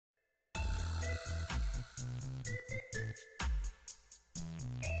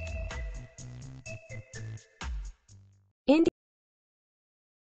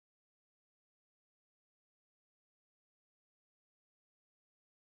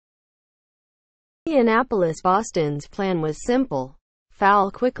Boston's plan was simple: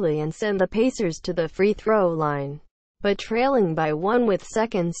 foul quickly and send the Pacers to the free throw line. But trailing by one with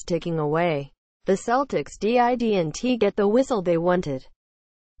seconds ticking away, the Celtics didn't get the whistle they wanted.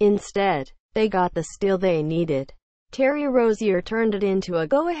 Instead, they got the steal they needed. Terry Rozier turned it into a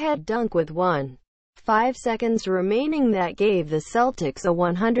go-ahead dunk with 1.5 seconds remaining that gave the Celtics a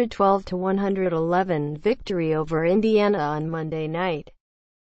 112-111 victory over Indiana on Monday night.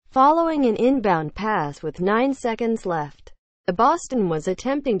 Following an inbound pass with 9 seconds left, Boston was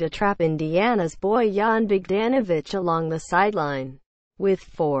attempting to trap Indiana's Bojan Bogdanovic along the sideline. With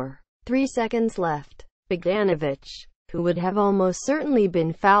 4.3 seconds left, Bogdanovic, who would have almost certainly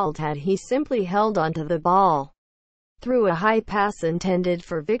been fouled had he simply held onto the ball, threw a high pass intended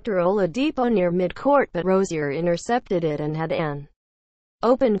for Victor Oladipo near midcourt, but Rozier intercepted it and had an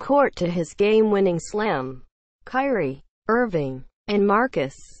open court to his game-winning slam. Kyrie Irving and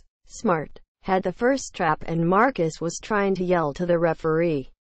Marcus Smart had the first trap, and Marcus was trying to yell to the referee,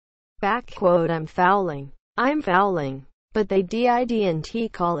 "I'm fouling. I'm fouling." But they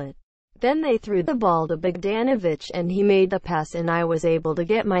didn't call it. Then they threw the ball to Bogdanovic and he made the pass and I was able to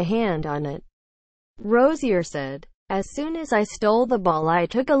get my hand on it. Rozier said, "As soon as I stole the ball I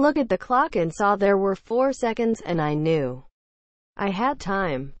took a look at the clock and saw there were 4 seconds and I knew I had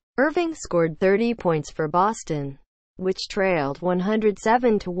time." Irving scored 30 points for Boston, which trailed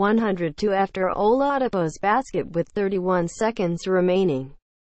 107-102 after Oladipo's basket with 31 seconds remaining.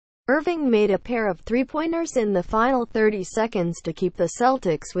 Irving made a pair of three-pointers in the final 30 seconds to keep the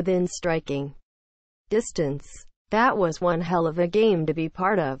Celtics within striking distance. "That was one hell of a game to be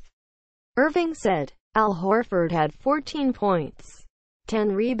part of," Irving said. Al Horford had 14 points,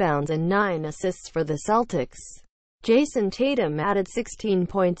 10 rebounds and 9 assists for the Celtics. Jason Tatum added 16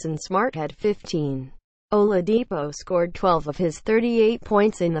 points and Smart had 15. Oladipo scored 12 of his 38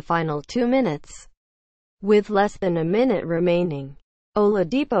 points in the final 2 minutes. With less than a minute remaining,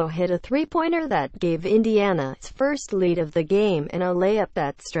 Oladipo hit a three-pointer that gave Indiana its first lead of the game and a layup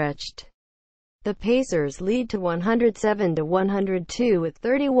that stretched the Pacers' lead to 107-102 with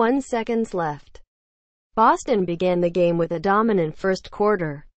 31 seconds left. Boston began the game with a dominant first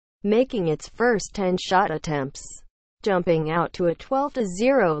quarter, making its first 10 shot attempts, jumping out to a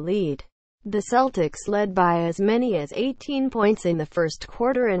 12-0 lead. The Celtics led by as many as 18 points in the first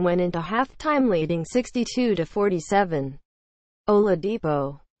quarter and went into halftime leading 62-47.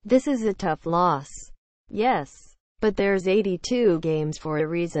 Oladipo: "This is a tough loss." "Yes, but there's 82 games for a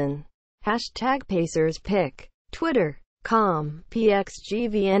reason." #PacersPick. Twitter.com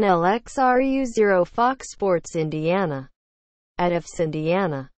 /PXGVNLXRU0 Fox Sports Indiana. @FS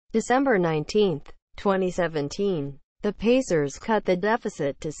Indiana. December 19, 2017. The Pacers cut the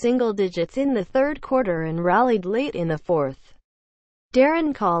deficit to single digits in the third quarter and rallied late in the fourth.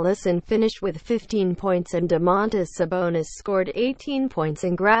 Darren Collison finished with 15 points and Domantas Sabonis scored 18 points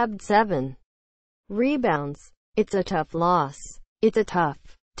and grabbed 7 rebounds. "It's a tough loss. It's a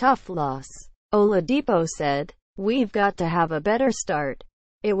tough loss," Oladipo said. "We've got to have a better start.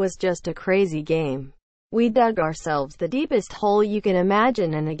 It was just a crazy game. We dug ourselves the deepest hole you can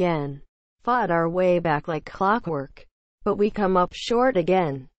imagine and again fought our way back like clockwork. But we come up short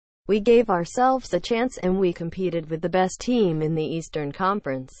again. We gave ourselves a chance and we competed with the best team in the Eastern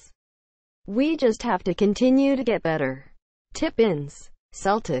Conference. We just have to continue to get better." Tip-ins.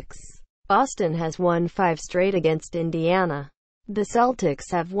 Celtics. Boston has won 5 straight against Indiana. The Celtics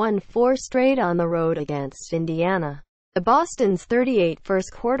have won 4 straight on the road against Indiana. The Boston's 38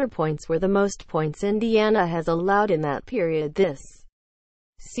 first-quarter points were the most points Indiana has allowed in that period this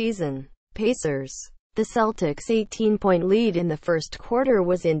season. Pacers. The Celtics' 18-point lead in the first quarter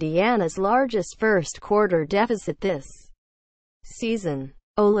was Indiana's largest first-quarter deficit this season.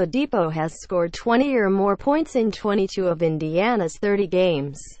 Oladipo has scored 20 or more points in 22 of Indiana's 30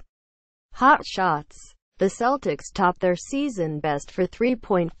 games. Hot shots. The Celtics topped their season best for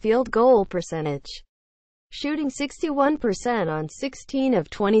three-point field goal percentage, shooting 61% on 16 of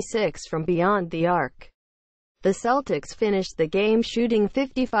 26 from beyond the arc. The Celtics finished the game shooting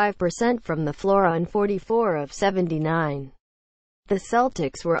 55% from the floor on 44 of 79. The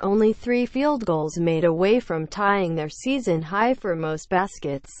Celtics were only 3 field goals made away from tying their season high for most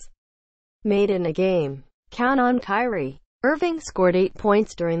baskets made in a game. Count on Kyrie. Irving scored 8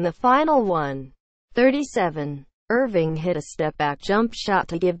 points during the final 1:37. Irving hit a step-back jump shot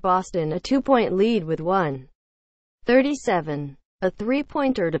to give Boston a 2-point lead with 1:37 a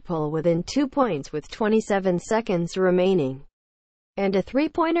three-pointer to pull within 2 points with 27 seconds remaining, and a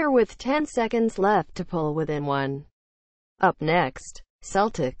three-pointer with 10 seconds left to pull within 1. Up next,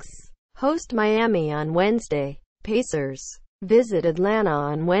 Celtics host Miami on Wednesday. Pacers visit Atlanta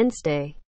on Wednesday.